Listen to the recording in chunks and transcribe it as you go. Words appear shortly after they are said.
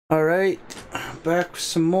Alright, back with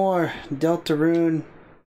some more Deltarune.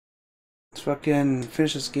 Let's fucking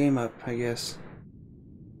finish this game up, I guess.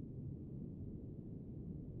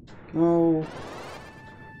 Oh.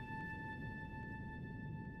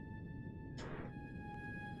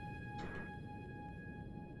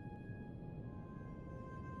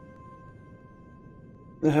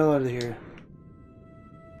 The hell out of here.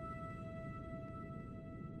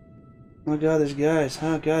 Oh god, there's guys.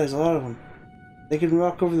 Oh god, there's a lot of them. They can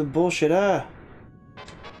walk over the bullshit. Ah!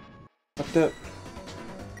 Fucked up.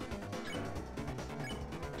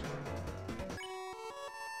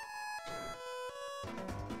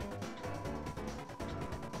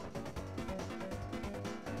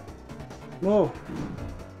 Whoa!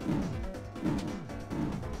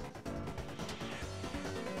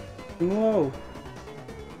 Whoa!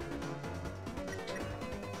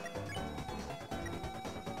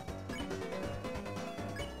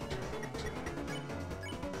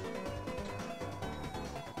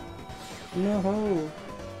 No.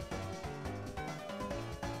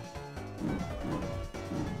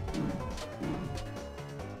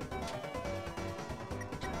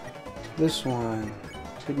 This one.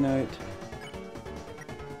 Good night.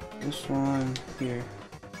 This one here.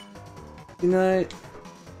 Good night.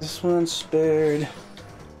 This one's spared.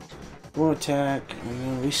 Won't attack. And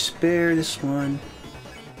then we spare this one.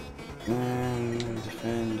 And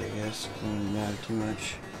defend, I guess. Won't matter too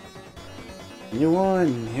much. You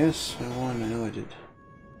won! Yes, I won. I know I did.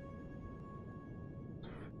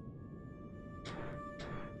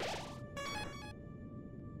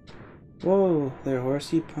 Whoa! There,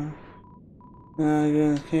 horsey pump.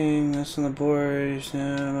 Again, king. That's on the board.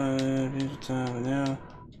 Now.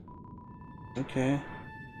 Okay.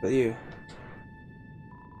 But you.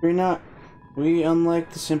 We're not. We,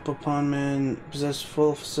 unlike the simple pawn man, possess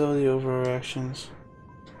full facility over our actions.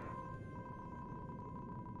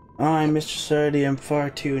 I, Mr. Sardi, am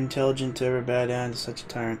far too intelligent to ever bow down to such a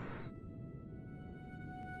tyrant.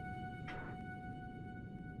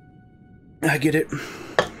 I get it.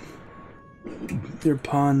 They're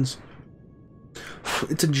pawns.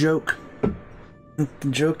 It's a joke. The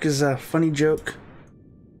joke is a funny joke.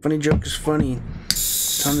 Funny joke is funny.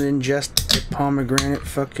 Time to ingest the pomegranate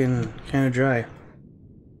fucking kind of dry.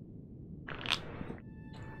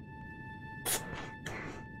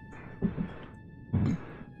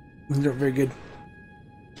 These are very good.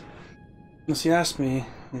 Unless you ask me,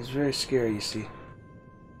 he's very scary, you see.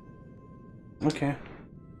 Okay.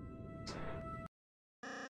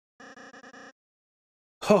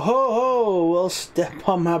 Ho ho ho! Well, step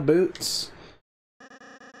on my boots.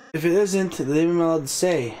 If it isn't, leave him allowed to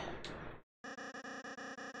say.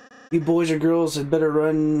 You boys or girls had better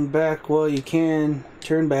run back while you can.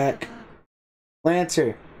 Turn back.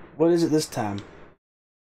 Lancer, what is it this time?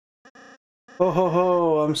 Ho ho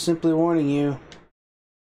ho, I'm simply warning you.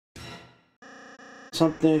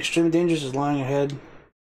 Something extremely dangerous is lying ahead.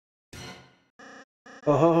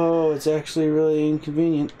 Ho ho ho, it's actually really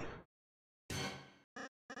inconvenient.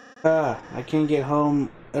 Ah, I can't get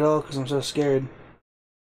home at all because I'm so scared.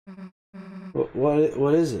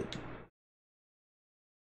 What is it?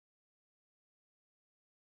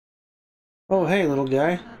 Oh hey little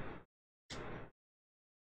guy.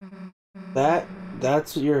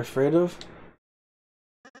 That's what you're afraid of?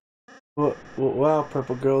 Wow,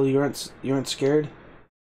 purple girl, you aren't scared?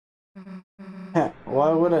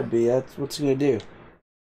 Why would I be? That's what's he gonna do?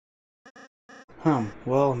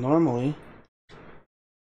 Well, normally.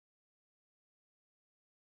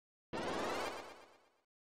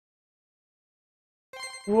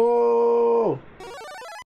 Whoa!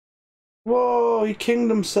 Whoa, he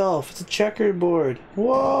kinged himself. It's a checkerboard.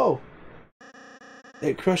 Whoa!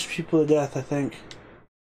 It crushed people to death, I think.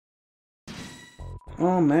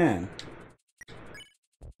 Oh man.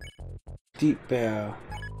 Deep bow.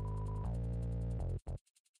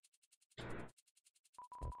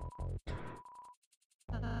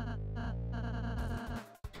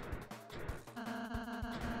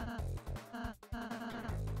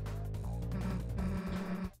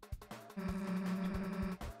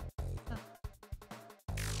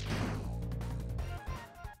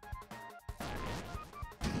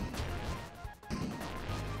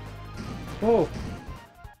 Whoa.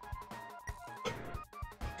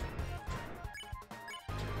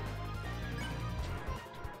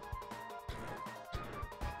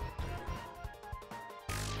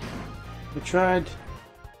 We tried.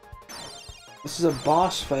 This is a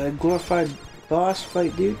boss fight, a glorified boss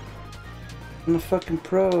fight, dude. I'm a fucking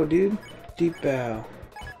pro, dude. Deep bow.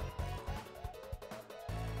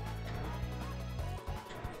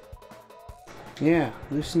 Yeah,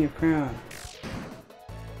 loosen your crown.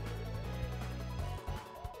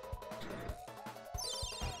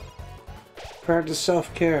 Practice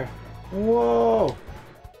self-care. Whoa!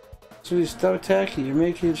 So stop attacking, you're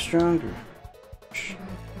making it stronger.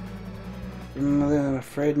 I'm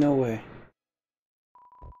afraid, no way.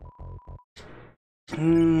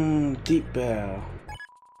 Deep bow.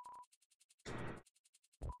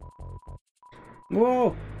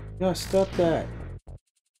 Whoa! No, stop that.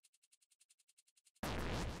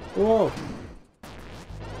 Whoa!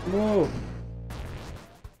 Whoa!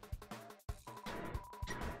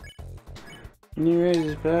 Knee raise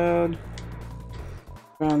is bowed.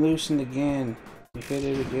 Ground loosened again. You hit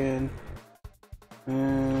it again.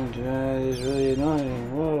 And that is really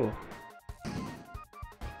annoying. Whoa.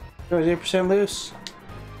 Oh, is 8% loose?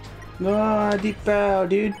 No, deep bow,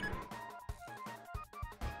 dude.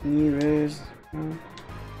 Knee raise.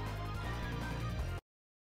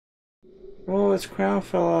 Oh, its crown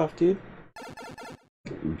fell off, dude.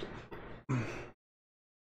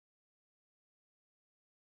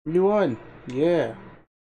 You won. Yeah.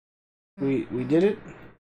 We did it?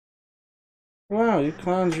 Wow, you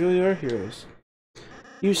clowns really are heroes.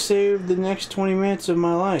 You saved the next 20 minutes of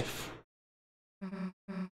my life.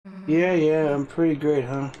 Yeah, I'm pretty great,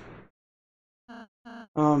 huh?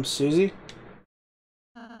 Susie?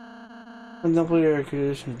 I don't believe your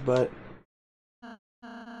conditions, but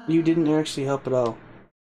you didn't actually help at all.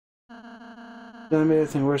 Then I made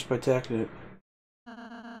everything worse by attacking it.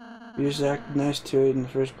 You just acted nice to it in the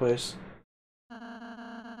first place.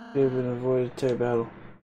 Could have been avoided a entire battle.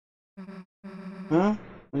 Huh?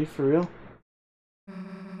 Are you for real?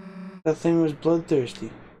 That thing was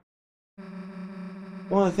bloodthirsty.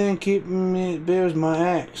 Well, the thing keeping me at bay was my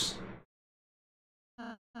axe.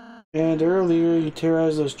 And earlier you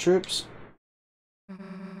terrorized those troops.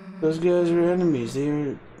 Those guys were enemies.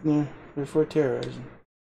 They were for terrorizing.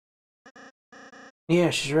 Yeah,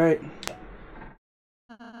 she's right.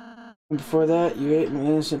 And before that, you ate an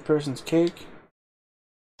innocent person's cake.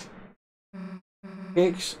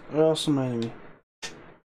 Cakes are also my enemy.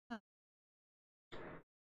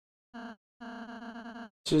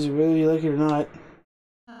 Susie, whether you like it or not,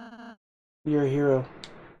 you're a hero.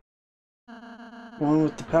 One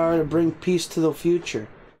with the power to bring peace to the future.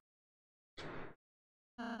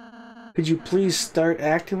 Could you please start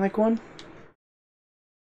acting like one?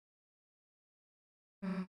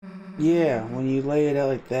 Yeah, when you lay it out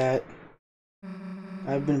like that.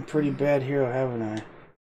 I've been a pretty bad hero, haven't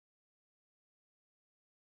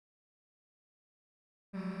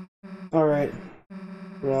I? Alright.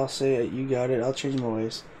 Well, I'll say it. You got it. I'll change my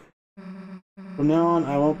ways. From now on,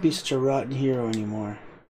 I won't be such a rotten hero anymore.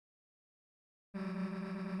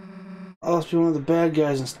 I'll just be one of the bad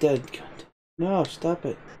guys instead. God. No, stop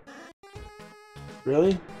it.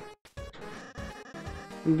 Really?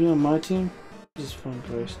 You be on my team? Jesus fucking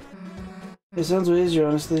Christ. It sounds way easier,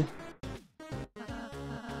 honestly.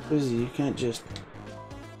 Susie, you can't just...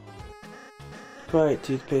 Quiet,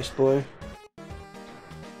 toothpaste boy.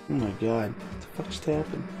 Oh my god. What the fuck just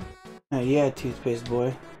happened? Yeah, toothpaste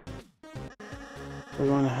boy. We're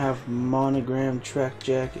going to have monogram track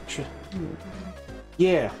jacket.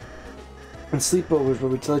 Yeah! And sleepovers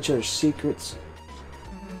where we tell each other secrets.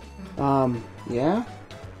 Yeah?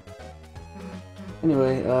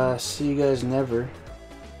 Anyway, see you guys never.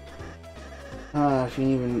 If you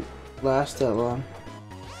even last that long.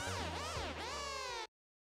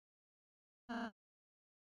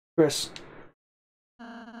 Chris.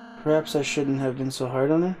 Perhaps I shouldn't have been so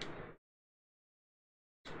hard on her?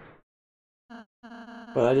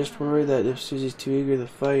 But I just worry that if Susie's too eager to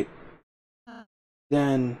fight,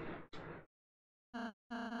 then...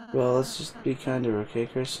 Well, let's just be kinder, okay,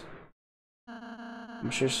 Chris?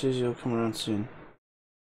 I'm sure Susie will come around soon.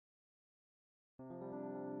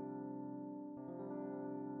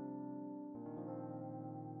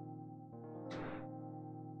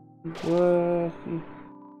 What?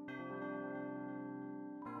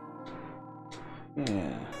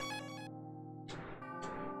 Yeah.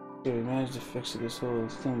 Okay, we managed to fix this whole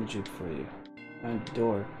thingamajig for you. And the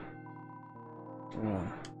door.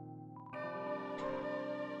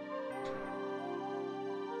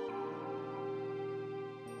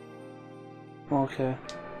 Okay.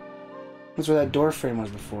 That's where that door frame was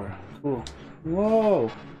before. Cool.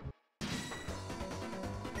 Whoa!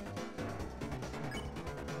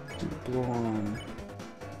 Blow on.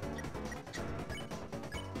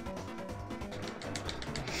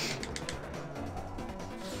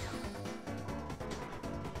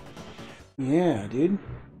 Yeah, dude.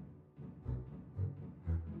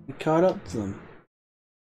 We caught up to them.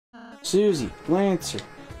 Susie, Lancer.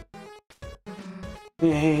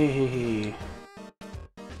 Hey.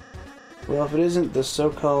 Well, if it isn't the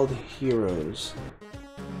so-called heroes.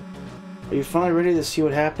 Are you finally ready to see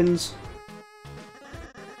what happens?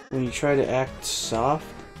 when you try to act soft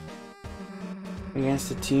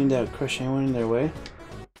against a team that would crush anyone in their way.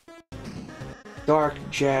 Dark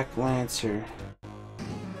Jack Lancer.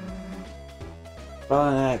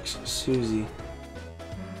 Fallen X Susie.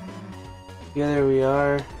 Together we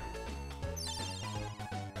are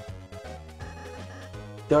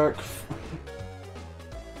Dark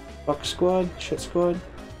Fuck Squad? Shit Squad?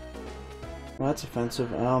 Well, that's offensive.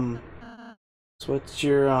 So what's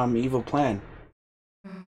your evil plan?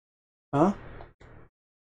 Huh?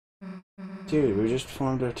 Dude, we just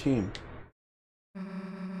formed our team.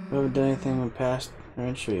 We haven't done anything in the past or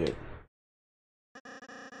intro yet.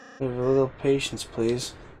 We have a little patience,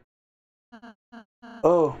 please.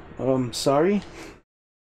 Oh, sorry?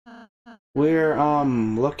 We're,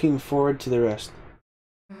 looking forward to the rest.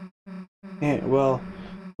 Yeah, well,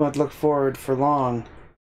 we won't look forward for long.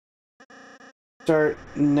 Start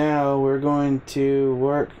now, we're going to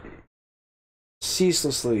work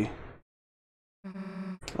ceaselessly.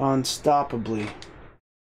 Unstoppably.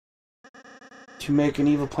 To make an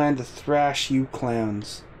evil plan to thrash you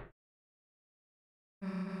clowns.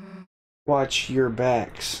 Watch your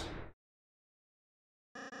backs.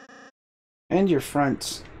 And your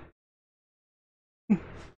fronts.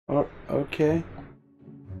 Oh, okay.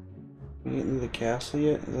 We get into the castle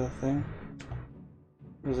yet? Is that a thing?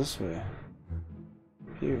 Where's this way?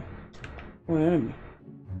 Here. Oh, an enemy.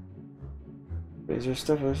 Wait, is there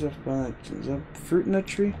stuff on that? Is that fruit in that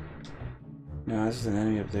tree? No, this is an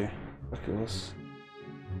enemy up there. Okay, let's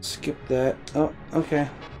skip that. Oh, okay.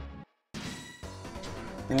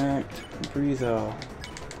 Act, breathe all.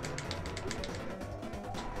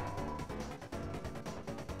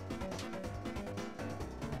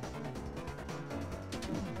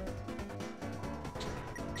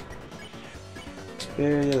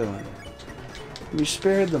 Spare the other one. We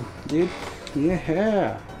spared them, dude.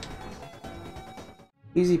 Yeah.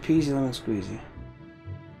 Easy peasy lemon squeezy.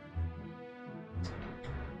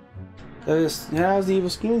 How's the evil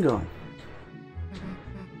scheme going?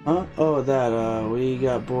 Huh? Oh, that, we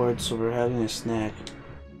got bored, so we're having a snack.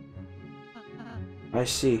 I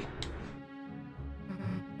see.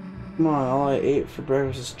 Come on, all I ate for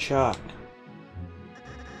breakfast is chalk.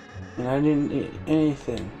 And I didn't eat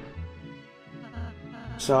anything.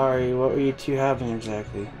 Sorry, what were you two having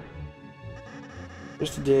exactly?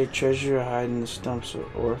 Just a day treasure hiding in the stumps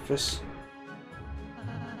of orifice.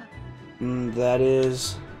 That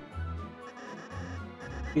is...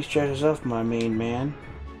 Please try yourself, my main man.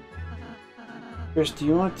 Chris, do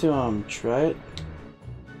you want to, try it?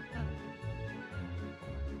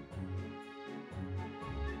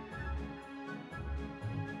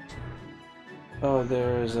 Oh,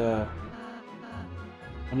 there's a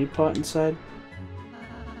honey pot inside.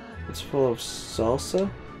 It's full of salsa.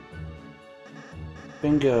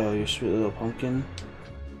 Bingo, you sweet little pumpkin.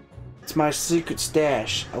 It's my secret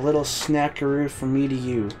stash. A little snackaroo from me to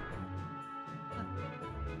you.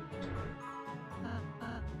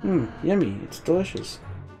 Yummy. It's delicious.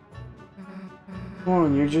 Come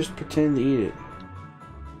on, you're just pretending to eat it.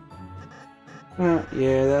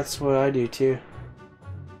 Yeah, that's what I do too.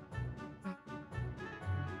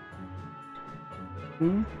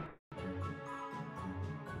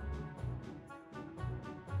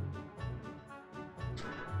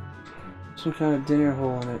 Some kind of dinner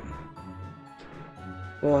hole in it.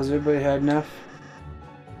 Well, has everybody had enough?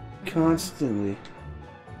 Constantly.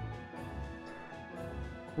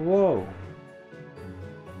 Whoa.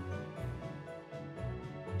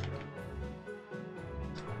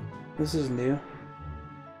 This is new.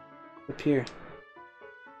 Up here.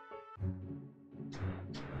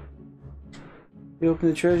 You open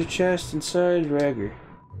the treasure chest inside Ragger.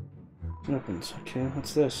 It opens. Okay,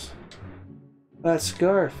 what's this? That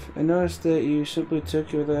scarf. I noticed that you simply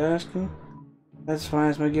took it without asking. That's fine.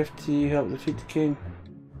 It's my gift to you. Help defeat the king.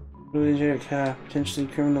 Potentially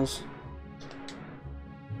criminals.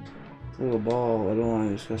 It's a little ball. I don't want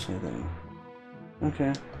to discuss anything.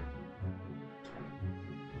 Okay.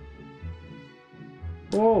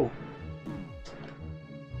 Whoa.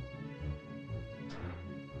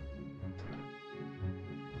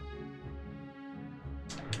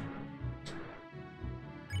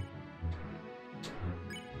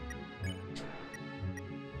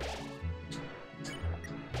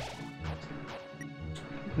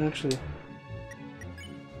 Actually,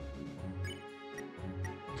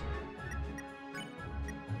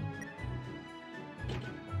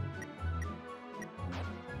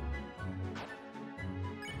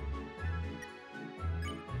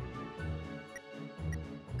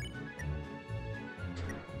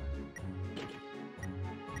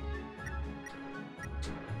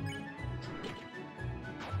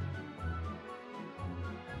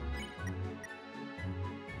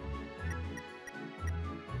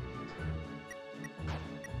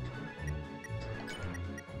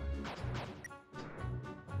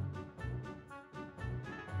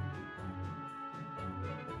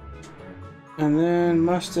 And then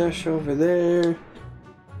mustache over there.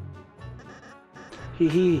 Hee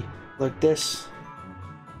hee, like this.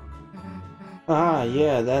 Ah,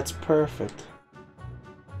 yeah, that's perfect.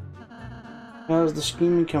 How's the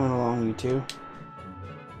scheming coming along, you two?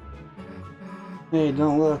 Hey,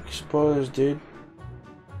 don't look. Spoilers, dude.